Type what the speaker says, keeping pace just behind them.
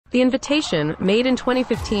The Invitation, made in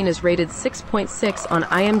 2015, is rated 6.6 on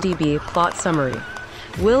IMDB. Plot summary.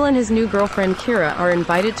 Will and his new girlfriend Kira are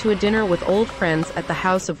invited to a dinner with old friends at the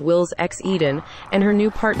house of Will's ex Eden and her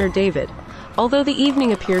new partner David. Although the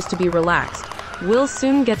evening appears to be relaxed, Will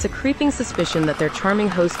soon gets a creeping suspicion that their charming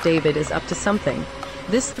host David is up to something.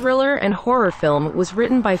 This thriller and horror film was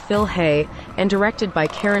written by Phil Hay and directed by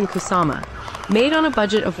Karen Kusama. Made on a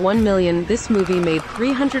budget of $1 million, this movie made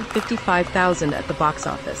 $355,000 at the box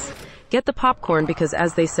office. Get the popcorn because,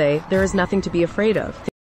 as they say, there is nothing to be afraid of.